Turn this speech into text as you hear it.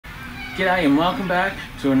G'day and welcome back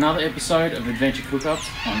to another episode of Adventure Cook-Ups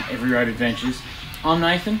on Every Road Adventures. I'm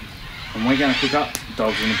Nathan and we're going to cook up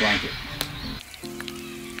dogs in a blanket.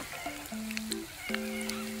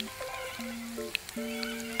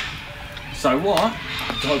 So what are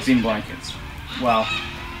dogs in blankets? Well,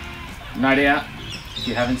 no doubt, if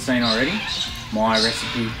you haven't seen already, my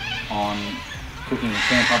recipe on cooking a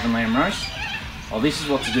camp oven lamb roast. Well, this is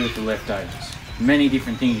what to do with the leftovers. Many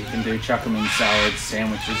different things you can do, chuck them in salads,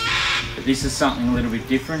 sandwiches, but this is something a little bit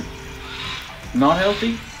different. Not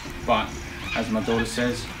healthy, but as my daughter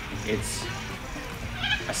says, it's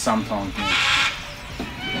a sometimes meal.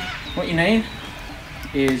 What you need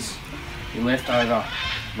is your leftover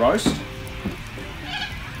roast.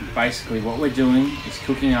 Basically what we're doing is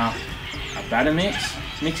cooking up a batter mix,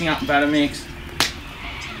 mixing up the batter mix,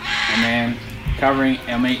 and then covering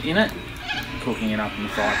our meat in it, and cooking it up in the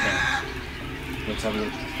fry pan. Let's have a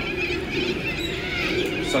look.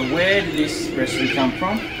 So where did this recipe come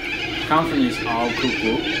from? It comes from this old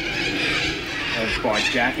cookbook by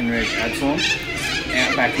Jack and Reg Absaloms,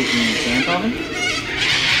 Outback cooking in the camp oven.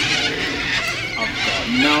 I've got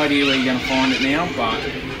no idea where you're going to find it now, but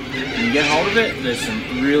when you get hold of it, there's some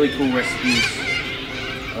really cool recipes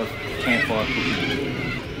of campfire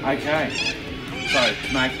cooking. Okay, so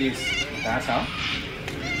to make this batter,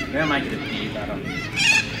 we're going to make it a beer batter.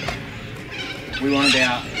 We want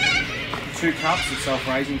about 2 cups of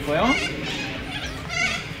self-raising flour.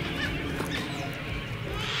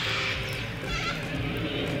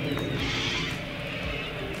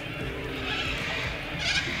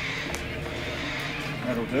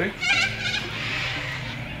 That'll do.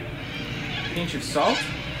 A pinch of salt.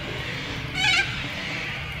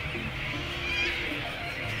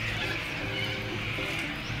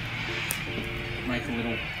 Make a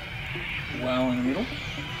little well in the middle.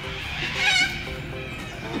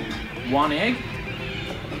 1 egg.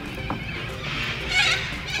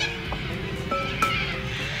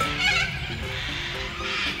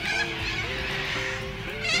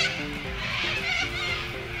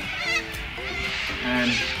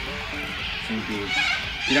 And some beer.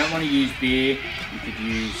 If you don't want to use beer, you could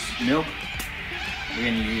use milk. We're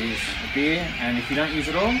going to use a beer, and if you don't use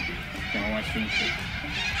it all, you can always finish it.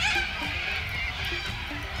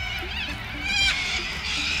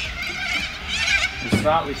 We'll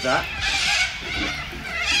start with that.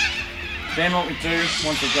 Then what we do,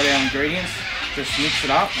 once we've got our ingredients, just mix it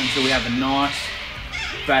up until we have a nice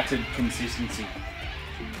battered consistency.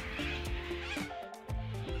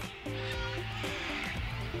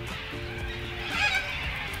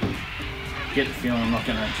 Get the feeling I'm not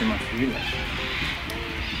going to have too much beer left.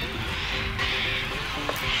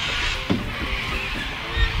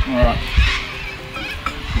 Alright,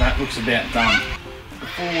 that looks about done.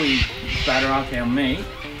 Before we batter up our meat,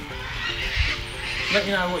 let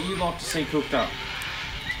me know what you'd like to see cooked up.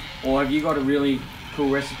 Or have you got a really cool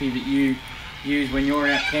recipe that you use when you're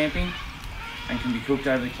out camping and can be cooked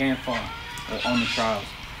over the campfire or on the trails?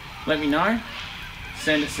 Let me know,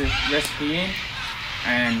 send us a recipe in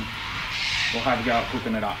and we'll have a go at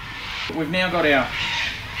cooking it up. But we've now got our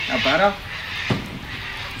batter.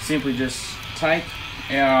 Simply just take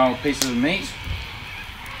our pieces of meat,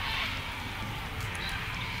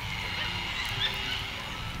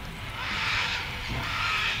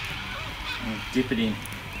 and dip it in.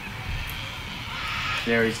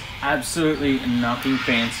 There is absolutely nothing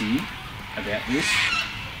fancy about this.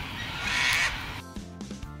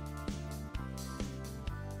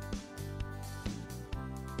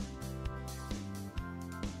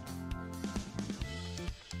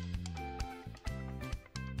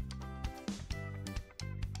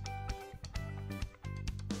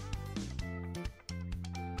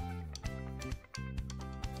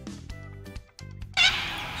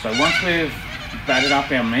 So once we've battered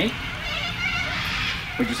up our meat,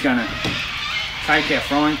 we're just going to take our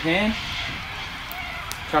frying pan,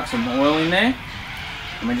 chuck some oil in there,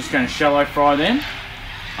 and we're just going to shallow fry them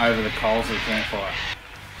over the coals of the campfire.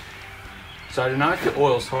 So to know if the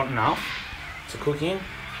oil's hot enough to cook in,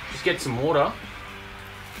 just get some water.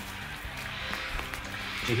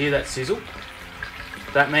 Do you hear that sizzle?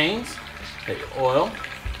 That means that your oil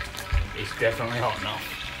is definitely hot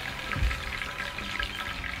enough.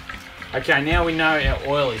 Okay, now we know our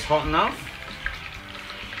oil is hot enough.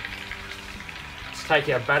 Let's take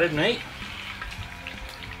our battered meat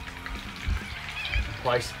and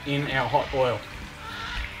place in our hot oil.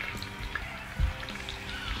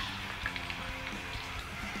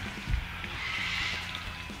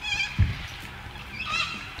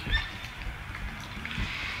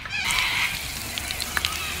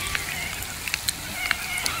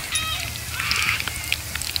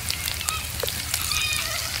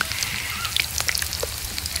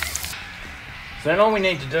 So then all we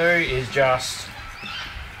need to do is just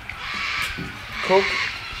cook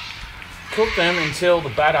them until the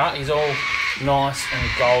batter is all nice and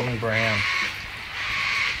golden brown.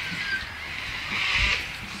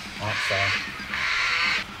 Like so.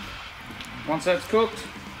 Once that's cooked,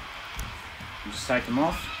 just take them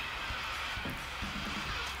off,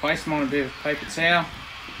 place them on a bit of paper towel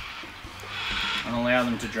and allow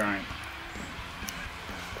them to drain.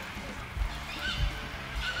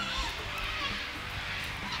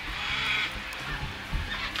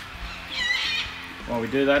 While we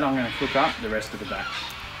do that, I'm going to cook up the rest of the batch.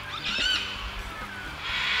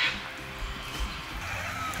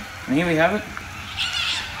 And here we have it,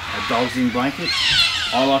 a dog's in blanket.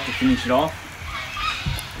 I like to finish it off.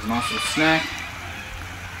 It's a nice little snack.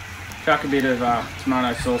 Chuck a bit of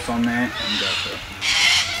tomato sauce on there and go for it.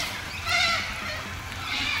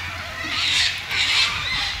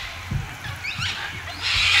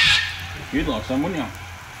 You'd like some, wouldn't you?